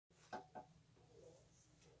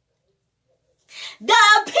The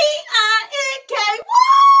P-I-N-K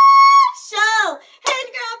Show. Hey,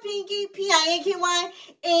 girl, Pinky, P-I-N-K-Y,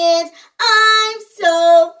 and I'm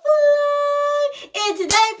so fly. And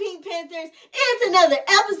today, Pink Panthers, it's another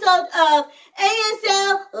episode of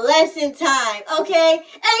ASL Lesson Time, okay?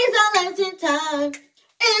 ASL Lesson Time.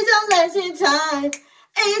 ASL Lesson Time.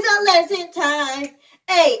 ASL Lesson Time.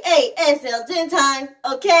 ASL Lesson Time,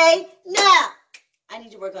 okay? Now, I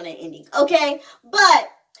need to work on that ending, okay?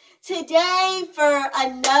 But today, for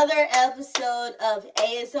another episode of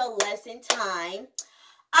ASL Lesson Time,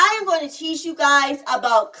 I am going to teach you guys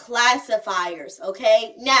about classifiers,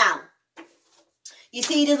 okay? Now, you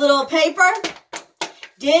see this little paper?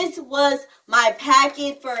 This was my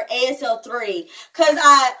packet for ASL 3. Cause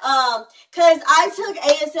I took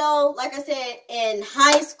ASL, like I said, in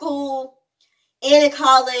high school and in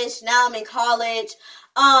college. Now I'm in college.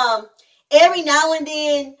 Every now and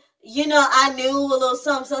then, you know, I knew a little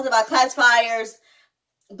something about classifiers,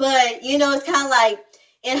 but, you know, it's kind of like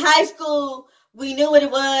in high school, we knew what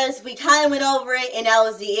it was. We kind of went over it, and that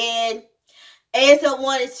was the end. ASL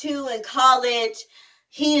 1 and 2 in college,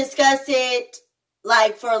 he discussed it,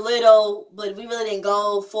 like, for a little, but we really didn't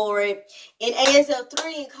go for it. In ASL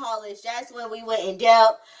 3 in college, that's when we went in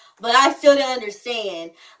depth, but I still didn't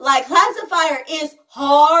understand. Like, classifier is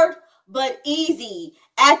hard, but easy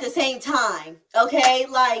at the same time, okay?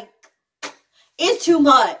 Like, it's too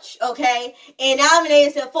much, okay? And now I'm in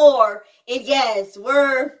ASL 4, and yes,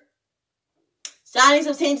 we're signing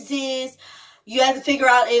some sentences. You have to figure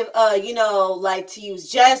out if, you know, like to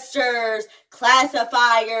use gestures,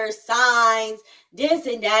 classifiers, signs, this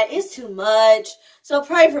and that. It's too much. So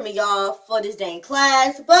pray for me, y'all, for this dang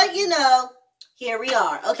class. But, you know, here we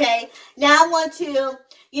are, okay? Now I want to,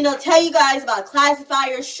 you know, tell you guys about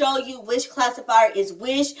classifiers, show you which classifier is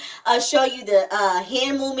which, show you the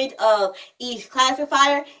hand movement of each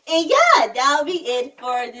classifier. And yeah, that'll be it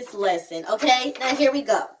for this lesson, okay? Now here we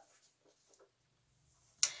go.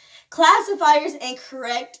 Classifiers and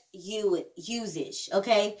correct usage,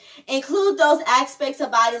 okay? Include those aspects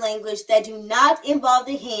of body language that do not involve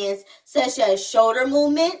the hands, such as shoulder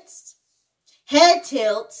movements, head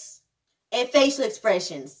tilts, and facial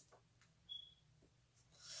expressions.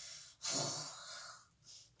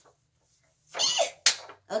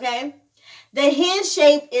 Okay? The hand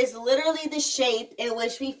shape is literally the shape in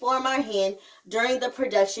which we form our hand during the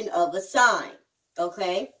production of a sign.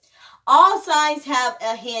 Okay? All signs have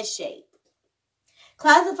a hand shape.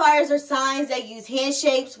 Classifiers are signs that use hand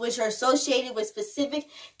shapes which are associated with specific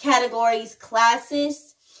categories,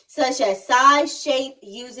 classes, such as size, shape,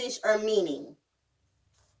 usage, or meaning.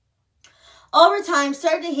 Over time,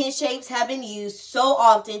 certain hand shapes have been used so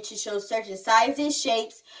often to show certain sizes,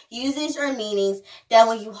 shapes, usage, or meanings that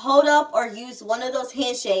when you hold up or use one of those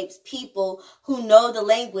hand shapes, people who know the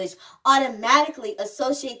language automatically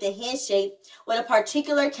associate the hand shape with a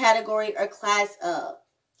particular category or class of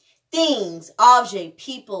things, object,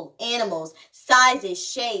 people, animals, sizes,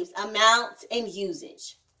 shapes, amounts, and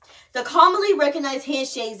usage. The commonly recognized hand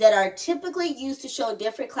shapes that are typically used to show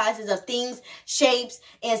different classes of things, shapes,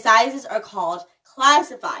 and sizes are called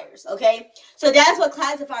classifiers, okay? So that's what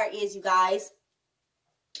classifier is, you guys.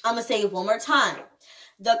 I'm going to say it one more time.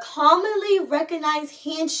 The commonly recognized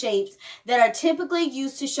hand shapes that are typically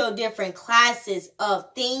used to show different classes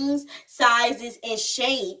of things, sizes, and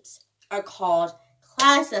shapes are called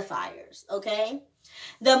classifiers, okay?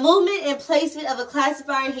 The movement and placement of a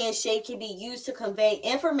classifier hand shape can be used to convey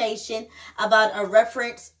information about a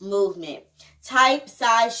reference movement, type,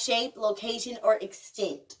 size, shape, location, or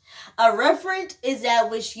extent. A referent is that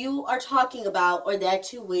which you are talking about or that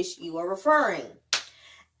to which you are referring.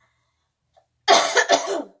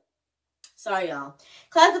 Sorry, y'all.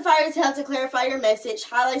 Classifiers help to clarify your message,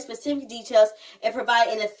 highlight specific details, and provide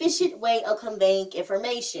an efficient way of conveying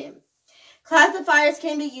information. Classifiers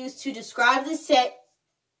can be used to describe the set.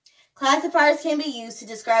 Classifiers can be used to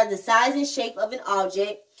describe the size and shape of an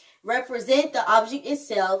object, represent the object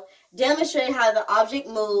itself, demonstrate how the object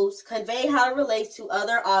moves, convey how it relates to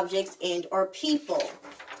other objects and or people.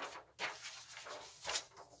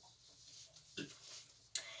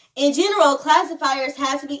 In general, classifiers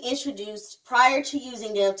have to be introduced prior to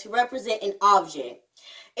using them to represent an object.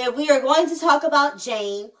 If we are going to talk about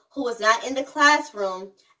Jane, who was not in the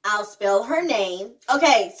classroom, I'll spell her name.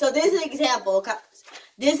 Okay, so this is an example.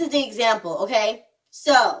 This is the example, okay?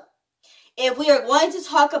 So, if we are going to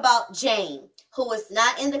talk about Jane, who was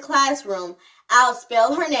not in the classroom, I'll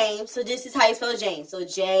spell her name. So, this is how you spell Jane. So,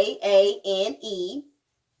 Jane.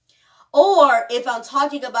 Or, if I'm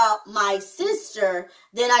talking about my sister,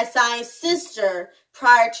 then I sign sister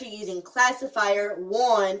prior to using classifier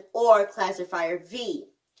 1 or classifier V.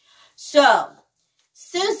 So,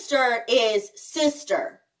 sister is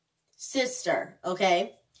sister. Sister,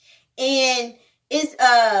 okay? And it's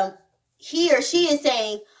he or she is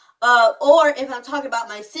saying, or if I'm talking about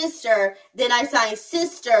my sister, then I sign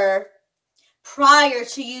sister prior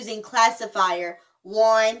to using classifier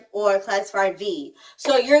 1 or classifier V.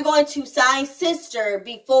 So you're going to sign sister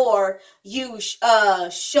before you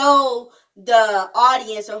show the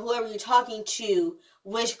audience or whoever you're talking to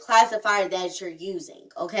which classifier that you're using,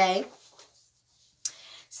 okay?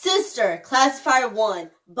 Sister, classifier 1,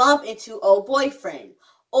 bump into old boyfriend.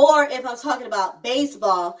 Or if I'm talking about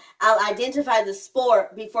baseball, I'll identify the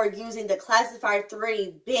sport before using the classifier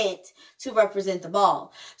 3, bent, to represent the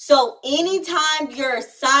ball. So anytime you're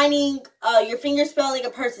signing, you're finger spelling a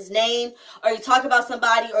person's name, or you talk about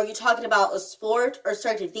somebody, or you're talking about a sport or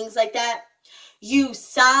certain things like that, you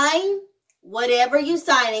sign whatever you're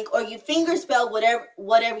signing, or you finger spell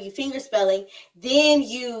whatever you finger spelling, then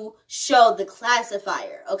you show the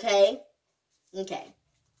classifier, okay? Okay.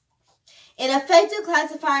 An effective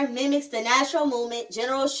classifier mimics the natural movement,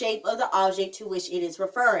 general shape of the object to which it is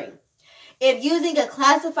referring. If using a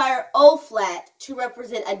classifier O-flat to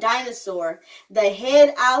represent a dinosaur, the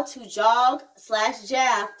head out to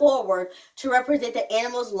jog/jab forward to represent the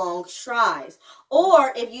animal's long strides.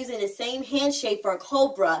 Or if using the same hand shape for a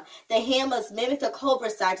cobra, the hand must mimic the cobra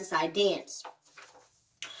side-to-side dance.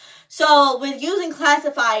 So when using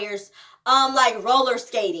classifiers, like roller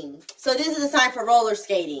skating. So this is a sign for roller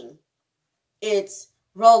skating. It's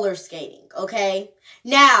roller skating, okay?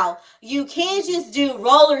 Now, you can't just do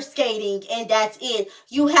roller skating and that's it.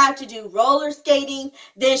 You have to do roller skating,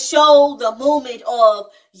 then show the movement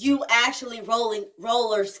of you actually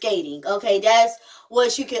roller skating, okay? That's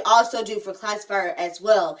what you can also do for classifier as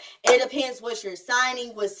well. It depends what you're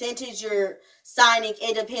signing, what sentence you're signing.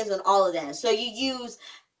 It depends on all of that. So you use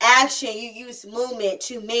action, you use movement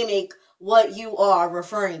to mimic what you are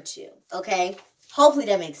referring to, okay? Hopefully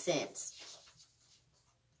that makes sense.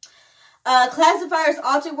 Classifiers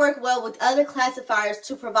often work well with other classifiers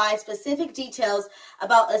to provide specific details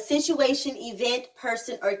about a situation, event,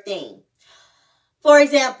 person, or thing. For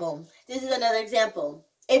example, this is another example.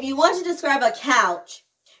 If you want to describe a couch,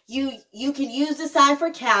 you can use the sign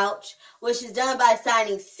for couch, which is done by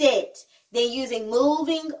signing sit, then using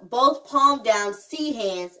moving both palm down, C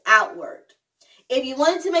hands outward. If you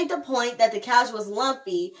wanted to make the point that the couch was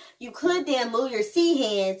lumpy, you could then move your C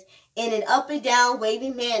hands in an up and down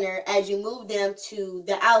waving manner as you move them to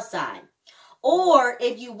the outside. Or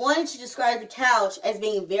if you wanted to describe the couch as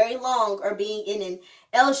being very long or being in an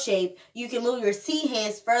L shape, you can move your C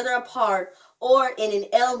hands further apart or in an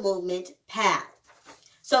L movement path.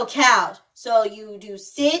 So couch, so you do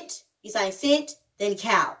sit, you sign sit, then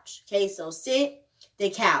couch. Okay, so sit,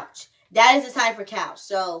 then couch. That is the sign for couch.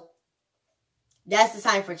 So that's the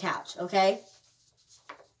sign for couch, okay?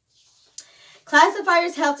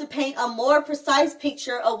 Classifiers help to paint a more precise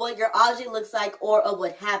picture of what your object looks like or of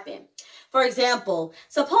what happened. For example,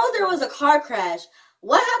 suppose there was a car crash.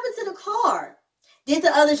 What happened to the car? Did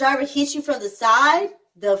the other driver hit you from the side,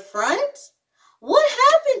 the front? What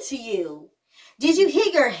happened to you? Did you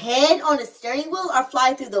hit your head on the steering wheel or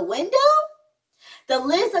fly through the window? The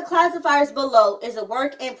list of classifiers below is a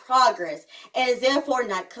work in progress and is therefore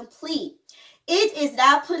not complete. It is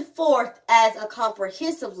not put forth as a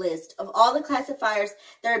comprehensive list of all the classifiers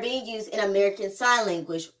that are being used in American Sign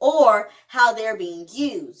Language or how they are being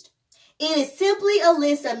used. It is simply a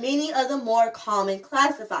list of many of the more common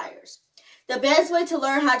classifiers. The best way to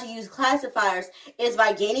learn how to use classifiers is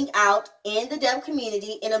by getting out in the deaf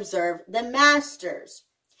community and observe the masters.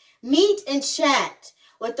 Meet and chat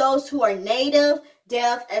with those who are native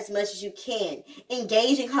deaf as much as you can.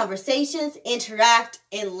 Engage in conversations, interact,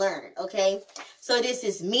 and learn, okay? So this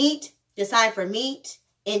is meet, the sign for meet,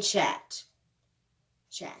 and chat.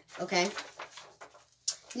 Chat, okay?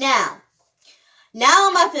 Now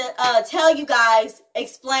I'm about to tell you guys,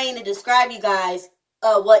 explain and describe you guys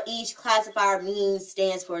what each classifier means,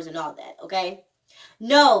 stands for, and all that, okay?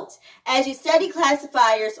 Note, as you study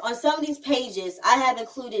classifiers, on some of these pages, I have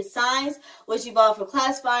included signs which evolve from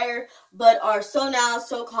classifier, but are so now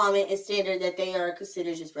so common and standard that they are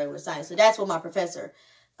considered just regular signs. So that's what my professor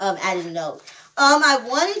added a note. I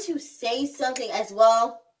wanted to say something as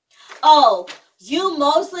well. Oh, you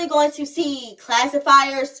mostly going to see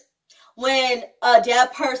classifiers when a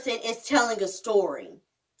deaf person is telling a story.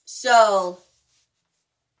 So,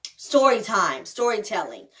 story time,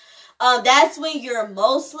 storytelling. That's when you're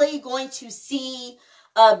mostly going to see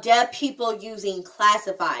deaf people using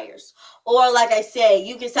classifiers. Or like I said,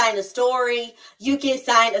 you can sign a story, you can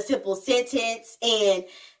sign a simple sentence, and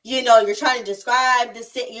you know, you're trying to describe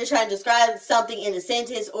something in a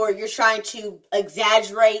sentence, or you're trying to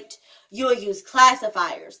exaggerate, you will use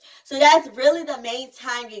classifiers. So that's really the main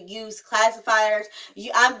time you use classifiers.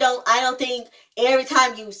 I don't think every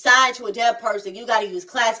time you sign to a deaf person, you got to use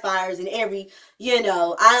classifiers in every,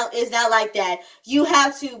 it's not like that. You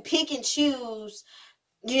have to pick and choose,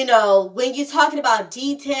 when you're talking about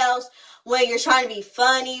details, when you're trying to be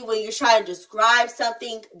funny, when you're trying to describe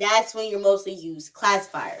something, that's when you mostly use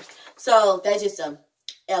classifiers. So that's just a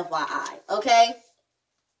FYI, okay?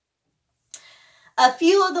 A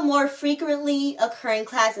few of the more frequently occurring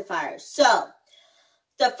classifiers. So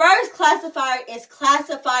the first classifier is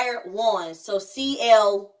classifier 1. So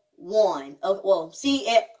CL1. Well,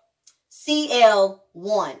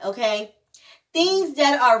 CL1, okay? Things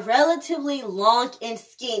that are relatively long and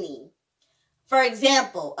skinny. For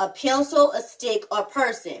example, a pencil, a stick, or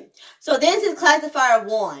person. So this is classifier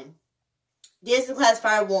 1. This is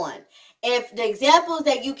classifier 1. If the examples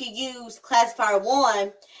that you can use classifier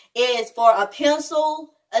 1 is for a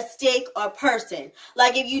pencil, a stick, or person.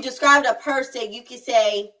 Like if you described a person, you could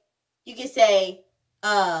say,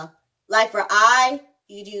 like for I,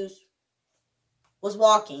 you could use was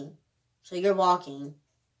walking. So you're walking.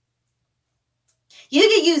 You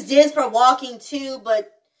can use this for walking too,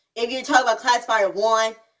 but if you're talking about classifier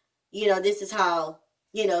 1, this is how,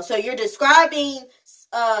 so you're describing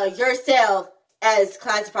yourself as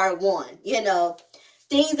classifier 1,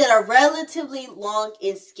 things that are relatively long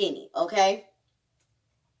and skinny, okay?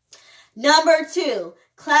 Number 2,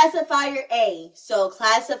 classifier A. So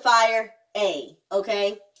classifier A,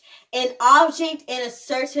 okay? An object in a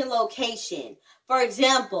certain location. For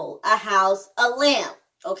example, a house, a lamp,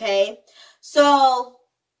 okay? So,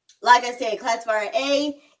 like I said, classifier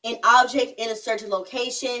A, an object in a certain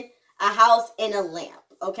location, a house, and a lamp,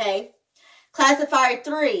 okay? Classifier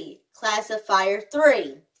 3,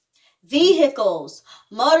 vehicles,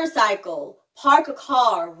 motorcycle, park a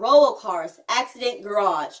car, roll cars, accident,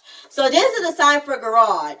 garage. So this is a sign for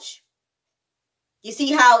garage. You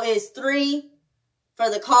see how it's 3 for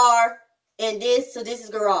the car and this, so this is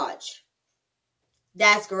garage.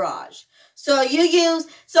 That's garage. So you use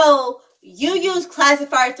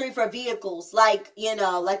classifier 3 for vehicles, like,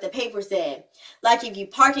 like the paper said. Like if you're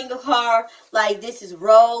parking a car, like this is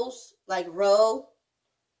rows, like row.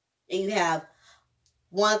 And you have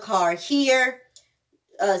one car here,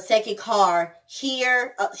 second car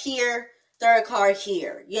here, third car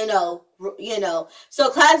here,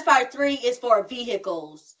 So classifier 3 is for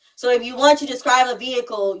vehicles. So if you want to describe a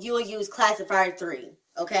vehicle, you will use classifier 3,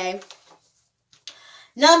 okay?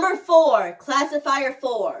 Number 4, classifier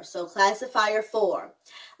 4. So classifier 4.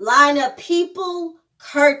 Line of people,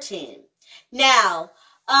 curtain. Now,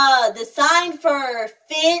 the sign for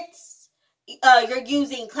fence, you're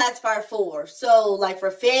using classifier 4. So like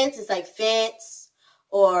for fence, it's like fence,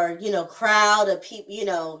 or, crowd of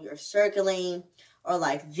people, you're circling, or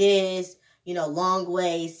like this, long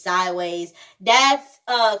ways, sideways. That's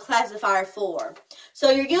classifier 4. So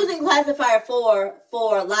you're using classifier 4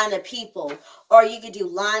 for line of people, or you could do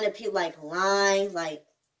line of people, like line, like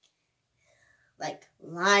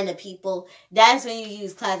line of people. That's when you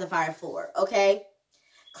use classifier 4, okay?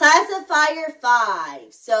 Classifier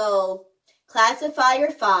 5. So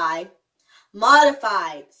classifier 5,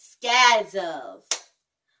 modified, scads of.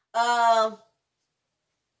 I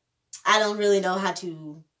don't really know how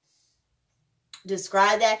to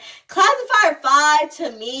describe that. Classifier 5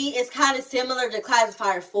 to me is kind of similar to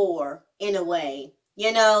classifier 4 in a way, yeah.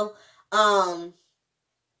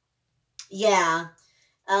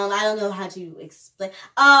 I don't know how to explain.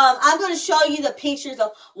 I'm going to show you the pictures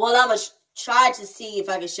of, well, I'm going to try to see if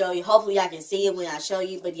I can show you. Hopefully I can see it when I show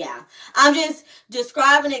you, but yeah. I'm just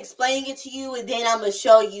describing and explaining it to you, and then I'm going to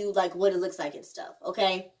show you like what it looks like and stuff,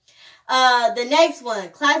 okay? The next one,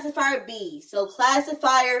 classifier B. So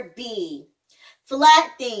classifier B,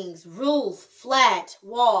 flat things, roof, flat,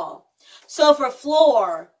 wall. So for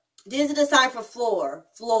floor, this is the sign for floor.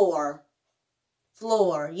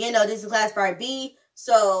 This is classifier B.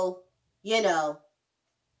 So,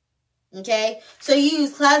 okay. So you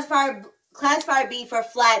use classifier B for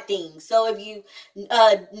flat things. So if you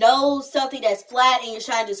know something that's flat and you're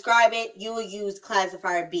trying to describe it, you will use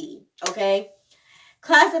classifier B, okay?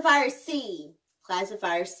 Classifier C.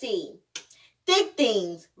 Thick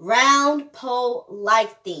things, round,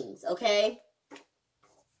 pole-like things, okay?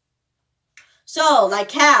 So, like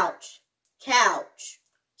couch.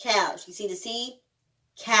 You see the C?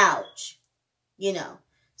 Couch.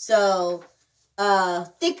 So,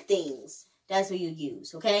 thick things. That's what you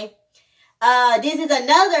use, okay? This is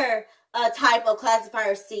another type of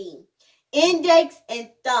classifier C. Index and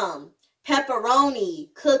thumb.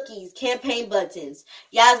 Pepperoni, cookies, campaign buttons.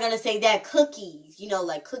 Y'all's gonna say that cookies, you know,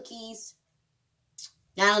 like cookies.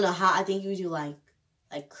 Now, I don't know how, I think you do like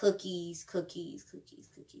cookies. I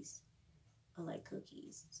like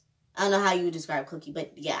cookies. I don't know how you would describe cookie,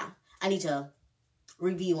 but yeah, I need to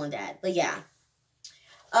review on that. But yeah.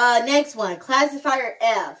 Next one, classifier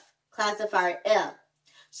F. Classifier F.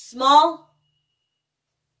 Small.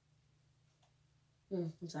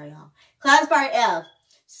 I'm sorry, y'all. Classifier F.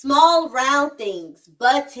 Small round things,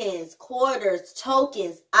 buttons, quarters,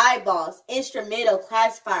 tokens, eyeballs, instrumental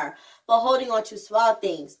classifier for holding on to small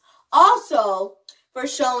things. Also, for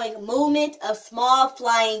showing movement of small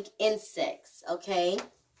flying insects, okay?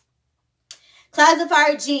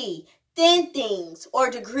 Classifier G, thin things or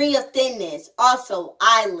degree of thinness, also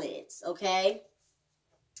eyelids, okay?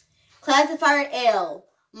 Classifier L,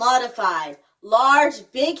 modified, large,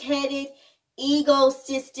 big-headed,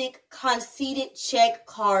 egotistic, conceited, check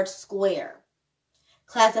card square.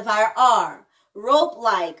 Classifier R,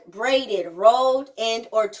 rope-like, braided, rolled, and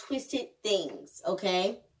or twisted things,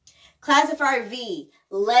 okay? Classifier V,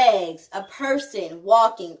 legs, a person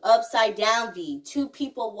walking, upside down V, two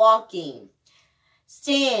people walking.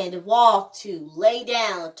 Stand, walk to, lay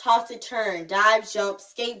down, toss a turn, dive, jump,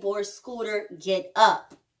 skateboard, scooter, get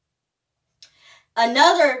up.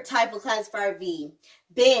 Another type of classifier V,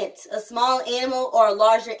 bent, a small animal or a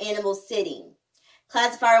larger animal sitting.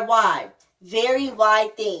 Classifier Y, very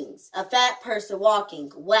wide things, a fat person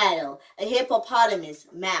walking, waddle, a hippopotamus,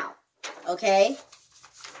 mouth. Okay?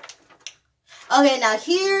 Okay, now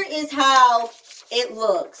here is how it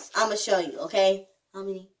looks. I'm going to show you, okay? How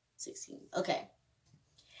many? 16. Okay.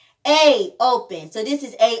 A, open. So this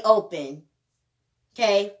is A, open.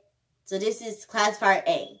 Okay? So this is classifier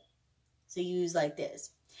A. So you use like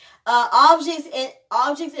this. Objects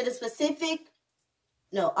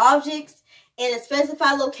in a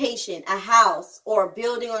specified location, a house or a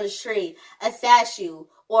building on the street, a statue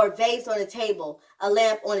or a vase on a table, a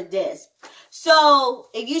lamp on a desk. So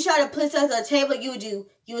if you try to put something on a table, you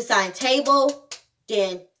assign table,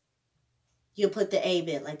 then you put the A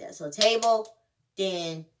bit like that. So table,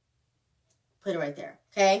 then put it right there.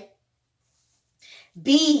 Okay?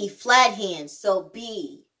 B, flat hand. So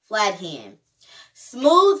B, flat hand.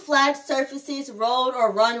 Smooth, flat surfaces, road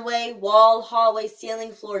or runway, wall, hallway,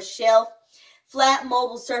 ceiling, floor, shelf. Flat,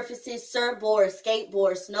 mobile surfaces, surfboard,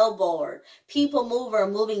 skateboard, snowboard. People mover,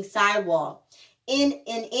 moving sidewalk.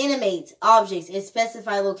 Inanimate objects in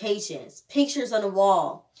specified locations. Pictures on a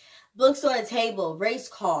wall. Books on a table, race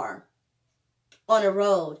car on a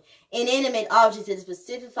road. Inanimate objects in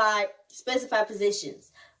specified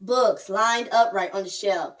positions. Books lined upright on the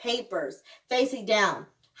shelf. Papers facing down.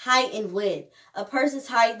 Height and width. A person's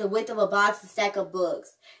height, the width of a box, a stack of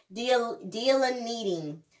books.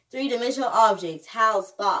 Delineating. Three-dimensional objects.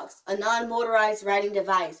 House, box. A non-motorized writing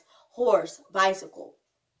device. Horse, bicycle.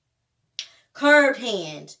 Curved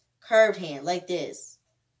hand. Curved hand, like this.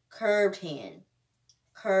 Curved hand.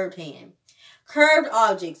 Curved hand. Curved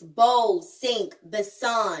objects. Bowl, sink,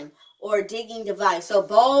 basin, or digging device. So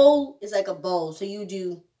bowl is like a bowl. So you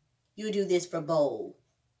do this for bowl.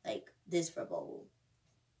 Like this for bowl.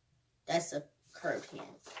 That's a curved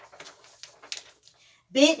hand.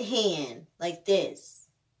 Bent hand, like this.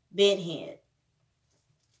 Bent hand.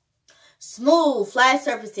 Smooth, flat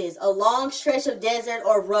surfaces, a long stretch of desert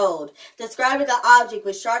or road, describing an object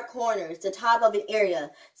with sharp corners, the top of an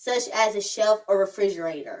area, such as a shelf or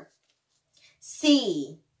refrigerator.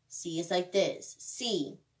 C is like this.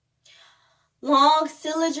 C. Long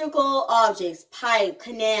cylindrical objects, pipe,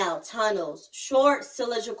 canal, tunnels. Short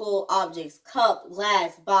cylindrical objects, cup,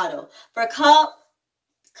 glass, bottle. For cup,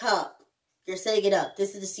 you're setting it up.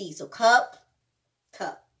 This is the C. So cup.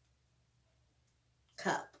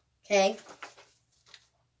 Okay?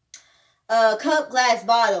 Cup, glass,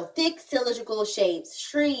 bottle. Thick cylindrical shapes.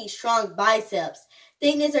 Tree, strong biceps.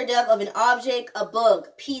 Thickness or depth of an object, a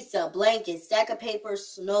book, pizza, blanket, stack of paper,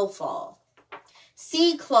 snowfall.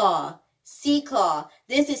 C claw.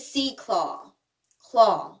 This is C claw.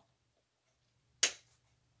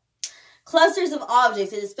 Clusters of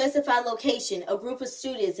objects in a specified location, a group of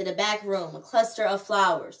students in a back room, a cluster of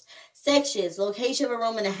flowers. Sections, location of a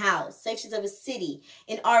room in a house, sections of a city,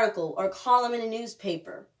 an article or column in a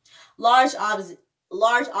newspaper. Large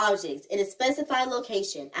objects in a specified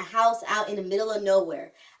location, a house out in the middle of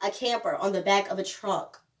nowhere, a camper on the back of a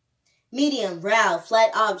truck. Medium, round,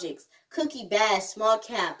 flat objects, cookie, bash, small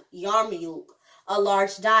cap, yarmulke, a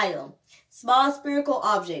large dial. Small spherical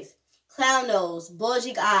objects, clown nose,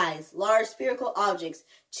 bulging eyes, large spherical objects,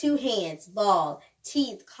 two hands, ball,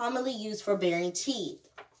 teeth, commonly used for bearing teeth.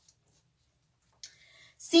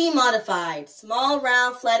 C modified. Small,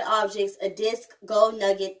 round, flat objects, a disc, gold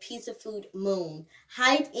nugget, piece of food, moon.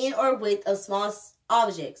 Height in or width of small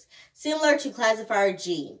objects. Similar to classifier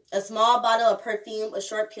G. A small bottle of perfume, a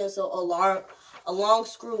short pencil, a long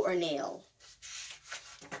screw or nail.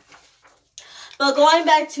 But going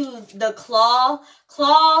back to the claw,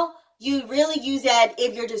 you really use that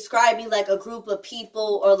if you're describing like a group of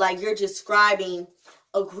people, or like you're describing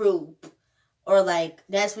a group, or like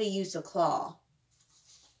that's where you use the claw.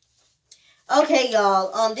 Okay,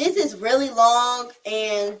 y'all. This is really long,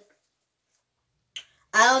 and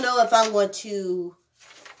I don't know if I'm going to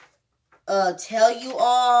tell you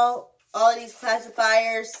all of these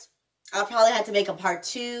classifiers. I'll probably have to make a part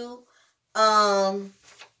 2.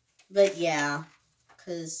 But yeah,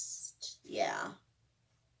 because yeah,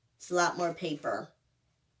 it's a lot more paper.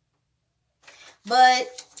 But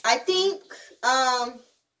I think I'm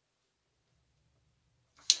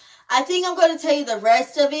going to tell you the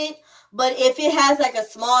rest of it. But if it has like a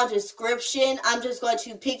small description, I'm just going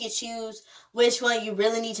to pick and choose which one you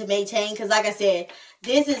really need to maintain. Because like I said,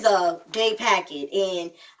 this is a big packet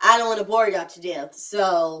and I don't want to bore y'all to death.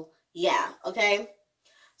 So yeah, okay.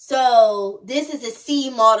 So this is a C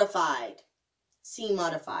modified. C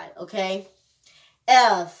modified, okay.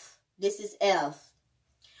 F. This is F.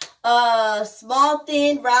 Small,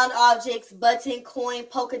 thin, round objects, button, coin,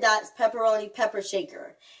 polka dots, pepperoni, pepper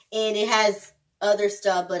shaker. And it has other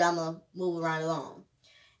stuff, but I'm going to move right along.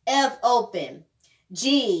 F, open.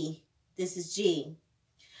 G, this is G.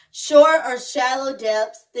 Short or shallow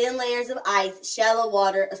depths, thin layers of ice, shallow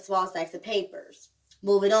water, a small stacks of papers.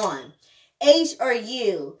 Moving on. H or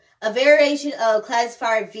U, a variation of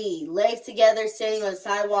classifier V, legs together, standing on a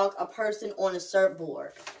sidewalk, a person on a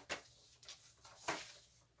surfboard.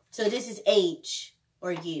 So this is H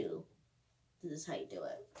or U. This is how you do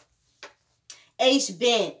it. H,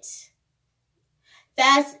 bent.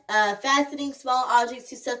 Fastening small objects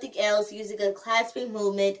to something else using a clasping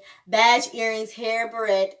movement, badge, earrings, hair,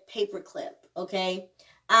 barrette, paper clip. Okay.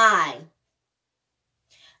 I.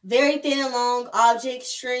 Very thin and long object,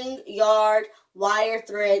 string, yard, wire,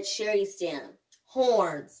 thread, cherry stem.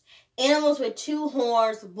 Horns. Animals with 2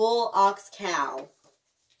 horns, bull, ox, cow.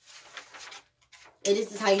 And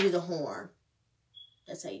this is how you do the horn.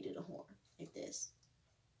 That's how you do the horn. Like this.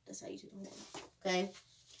 That's how you do the horn. Okay.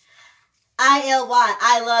 I-L-Y,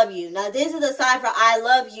 I love you. Now, this is a sign for I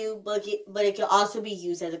love you, but it can also be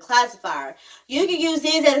used as a classifier. You can use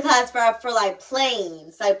this as a classifier for, like,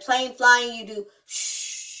 planes. Like, plane flying, you do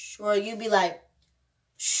shh, or you be like,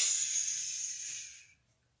 shh.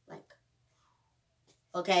 Like,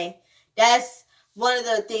 okay? That's one of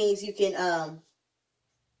the things you can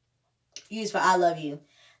use for I love you.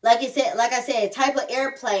 Like I said, type of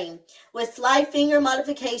airplane. With slight finger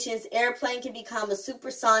modifications, airplane can become a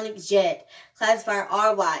supersonic jet. Classifier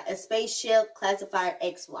RY. A spaceship. Classifier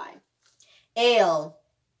XY. L.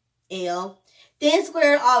 Thin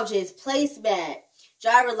square objects. Placemat.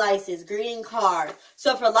 Driver license. Greeting card.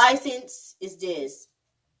 So for license, is this.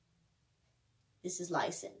 This is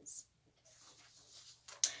license.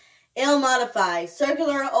 L modified.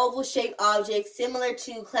 Circular oval shaped objects similar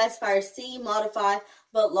to classifier C modified,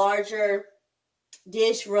 but larger,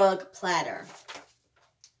 dish, rug, platter.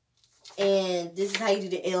 And this is how you do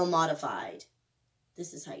the L modified.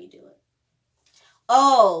 This is how you do it.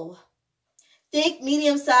 O. Thick,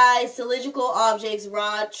 medium-sized, cylindrical objects,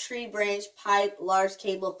 rod, tree branch, pipe, large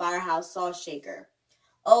cable, firehouse, saw shaker.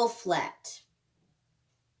 O flat.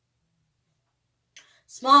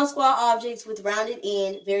 Small square objects with rounded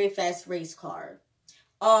end, very fast race car.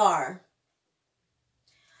 R.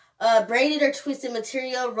 Braided or twisted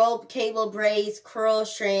material, rope, cable, braids, curl,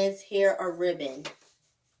 strands, hair, or ribbon.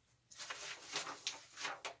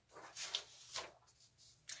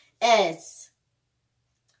 S.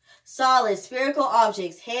 Solid, spherical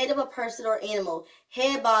objects, head of a person or animal,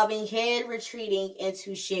 head bobbing, head retreating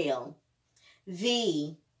into shell.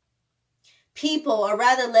 V. People, or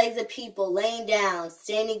rather legs of people, laying down,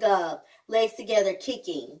 standing up, legs together,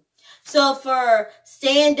 kicking. So for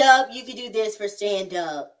stand up, you could do this for stand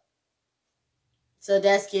up. So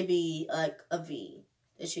that could be like a V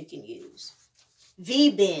that you can use.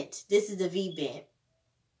 V bent. This is the V bent.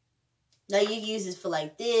 Now you can use this for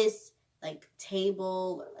like this, like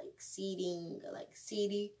table, or like seating, or like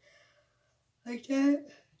seating. Like that.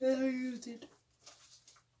 That's how you use it.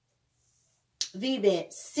 V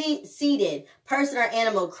bent. Seated. Person or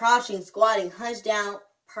animal, crouching, squatting, hunched down,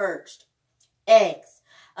 perched. X.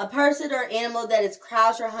 A person or animal that is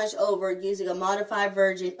crouched or hunched over using a modified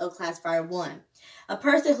version of classifier 1. A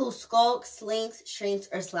person who skulks, slinks, shrinks,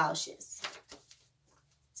 or slouches.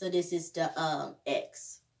 So this is the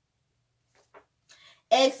X.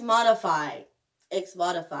 X modified. X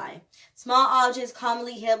modify. Small objects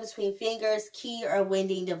commonly held between fingers, key, or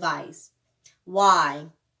winding device. Y.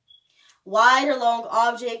 Wide or long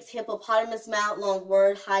objects, hippopotamus mount, long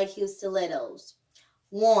word, high heel stilettos.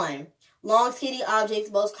 1. Long skinny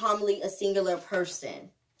objects, most commonly a singular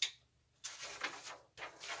person.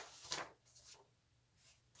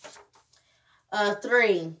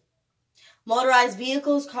 3. Motorized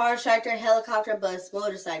vehicles, car, tractor, helicopter, bus,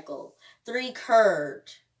 motorcycle. 3.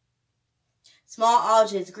 Curved. Small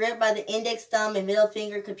objects gripped by the index, thumb, and middle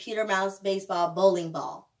finger, computer, mouse, baseball, bowling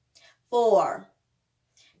ball. 4.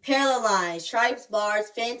 Parallel lines, stripes, bars,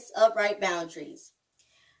 fence, upright boundaries.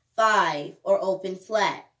 5. Or open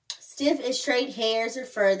flat. Stiff and straight hairs or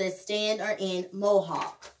fur that stand or end,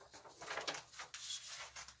 mohawk.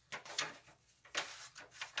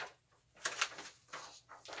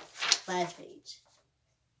 Last page.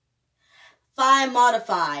 5.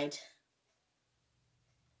 Modified.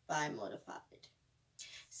 5. Modified.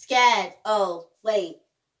 Scad. Oh, wait.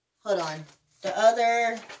 Hold on. The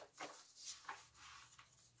other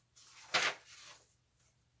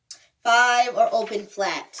 5 or open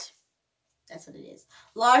flat. That's what it is.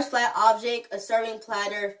 Large flat object, a serving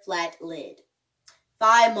platter, flat lid.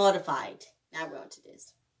 5. Modified. Now we're on to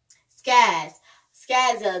this. Scads.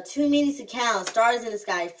 Scads, too many to count, stars in the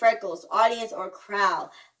sky, freckles, audience or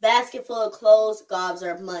crowd, basket full of clothes, gobs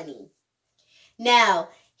or money. Now,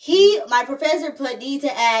 my professor put D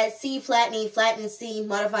to add C, flattening, flatten C,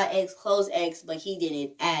 modify X, close X, but he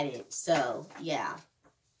didn't add it. So, yeah.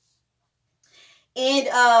 And,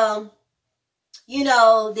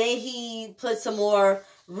 then he put some more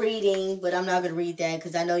reading, but I'm not going to read that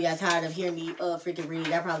because I know y'all tired of hearing me freaking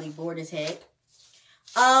read. I'm probably bored as heck.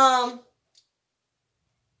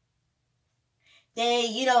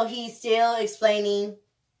 Then, he's still explaining,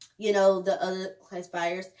 the other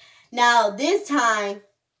classifiers. Now, this time,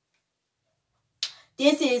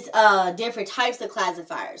 this is different types of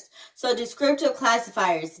classifiers. So, descriptive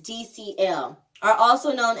classifiers, DCL, are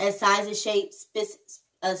also known as size and shape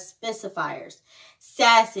specifiers.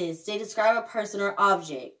 SASs, they describe a person or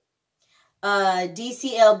object.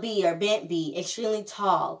 DCLB, or bent B, extremely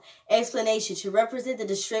tall. Explanation, to represent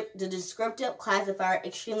the descriptive classifier,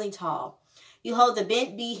 extremely tall. You hold the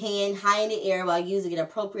bent B hand high in the air while using an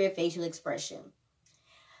appropriate facial expression.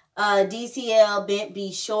 DCL, bent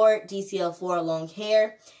B, short. DCL4, long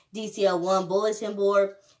hair. DCL1, bulletin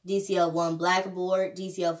board. DCL1, blackboard.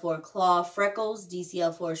 DCL4, claw, freckles.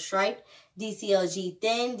 DCL4, stripe. DCLG,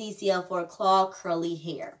 thin. DCL4, claw, curly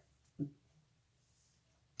hair.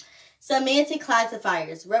 Semantic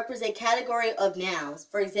classifiers represent category of nouns.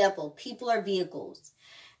 For example, people or vehicles.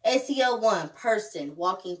 SEL1, person,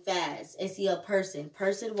 walking fast. SEL, person,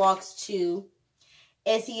 person walks to.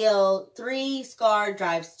 SEL3, scar,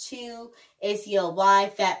 drives to. SELY,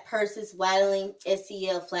 fat purses, waddling.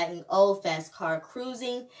 SEL, flattening O, fast car,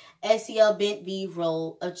 cruising. SEL, bent B,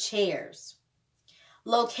 row of chairs.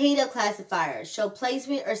 Locative classifiers show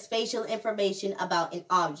placement or spatial information about an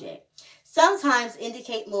object. Sometimes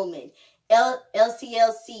indicate movement.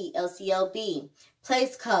 LCLC, LCLB,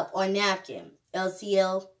 place cup or napkin.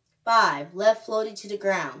 LCL5, left floating to the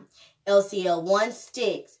ground. LCL1,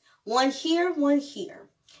 sticks. One here, one here.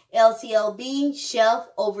 LCLB, shelf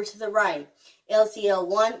over to the right.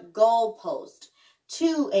 LCL1, goal post.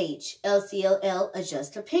 2H, LCLL,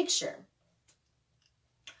 adjust a picture.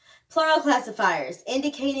 Plural classifiers,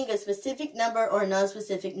 indicating a specific number or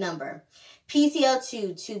non-specific number.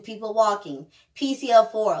 PCL2, 2 people walking.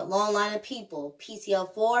 PCL4, long line of people.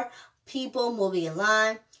 PCL4, people moving in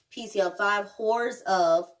line. PCL5, hordes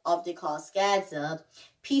of, often called scads of.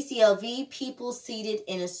 PCLV, people seated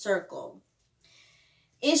in a circle.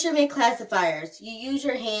 Instrument classifiers, you use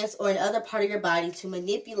your hands or another part of your body to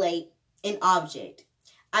manipulate an object.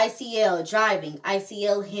 ICL, driving.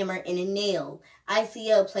 ICL, hammer and a nail.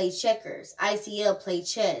 ICL, play checkers. ICL, play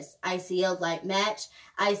chess. ICL, light match.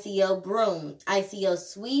 ICL, broom. ICL,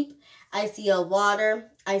 sweep. ICL,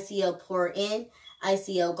 water. ICL, pour in.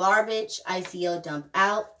 ICL, garbage. ICL, dump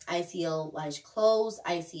out. ICL, wash clothes.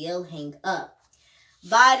 ICL, hang up.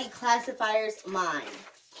 Body classifiers, mind.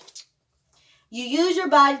 You use your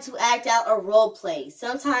body to act out a role play.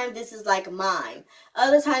 Sometimes this is like mime.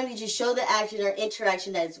 Other times you just show the action or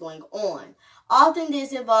interaction that is going on. Often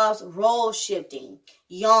this involves role shifting,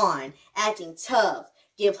 yawn, acting tough,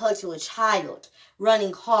 give hug to a child,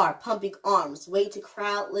 running hard, pumping arms, wait to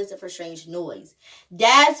crowd, listen for strange noise.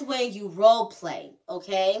 That's when you role play,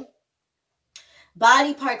 okay?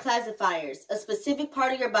 Body part classifiers. A specific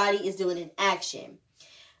part of your body is doing an action.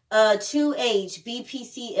 2H,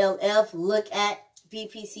 BPCLF, look at,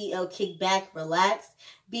 BPCL kick back, relax.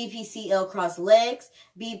 BPCL cross legs.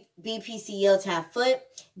 BPCL tap foot.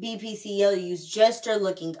 BPCL use gesture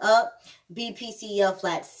looking up. BPCL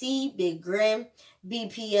flat C, big grin.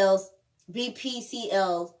 BPCL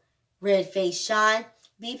red face shine.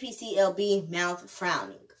 BPCLB mouth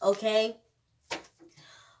frowning. Okay?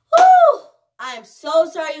 Woo! I am so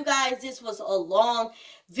sorry, you guys. This was a long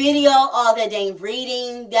video. All that dang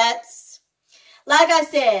reading. That's, like I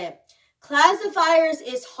said, classifiers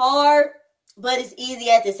is hard, but it's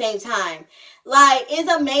easy at the same time. Like,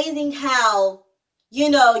 it's amazing how,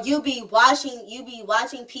 you know, you be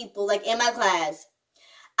watching people, like in my class.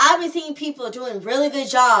 I've been seeing people doing a really good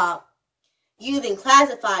job using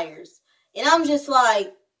classifiers. And I'm just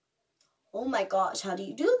like, oh my gosh, how do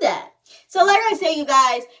you do that? So like I say, you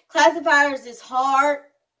guys, classifiers is hard,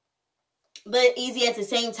 but easy at the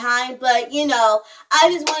same time. But, you know, I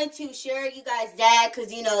just wanted to share you guys that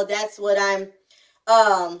because, you know, that's what I'm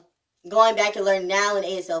going back and learning now in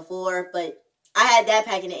ASL 4. But I had that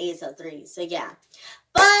pack in the ASL 3. So, yeah.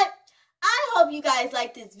 But I hope you guys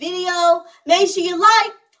like this video. Make sure you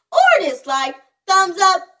like or dislike, thumbs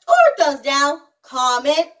up or thumbs down,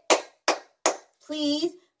 comment.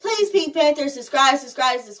 Please, Pink Panther, subscribe.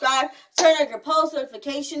 Turn on your post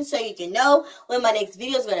notifications so you can know when my next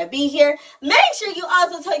video is going to be here. Make sure you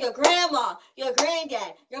also tell your grandma, your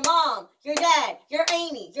granddad, your mom, your dad, your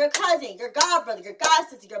auntie, your cousin, your godbrother, your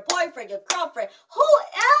godsister, your boyfriend, your girlfriend,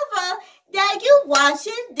 whoever that you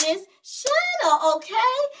watching this channel,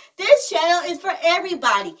 okay? This channel is for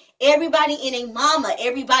everybody. Everybody in a mama,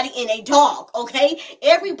 everybody in a dog, okay?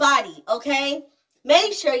 Everybody, okay?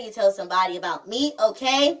 Make sure you tell somebody about me,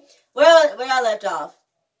 okay? Where I left off.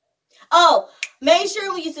 Oh, make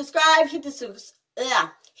sure when you subscribe, hit the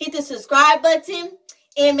subscribe button,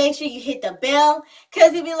 and make sure you hit the bell,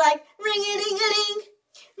 cause it be like ring-a-ding-a-ding,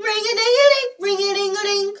 ring-a-ding-a-ding,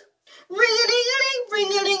 ring-a-ding-a-ding, ring-a-ding-a-ding,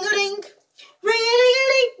 ring-a-ding-a-ding,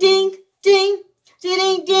 ring-a-ding-a-ding, ding, ding,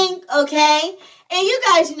 ding, ding. Okay. And you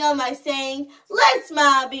guys know my saying, let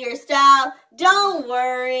smile be your style. Don't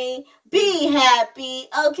worry. Be happy,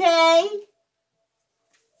 okay?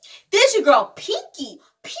 This your girl, Pinky,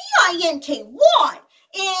 P-I-N-K-Y.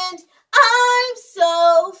 And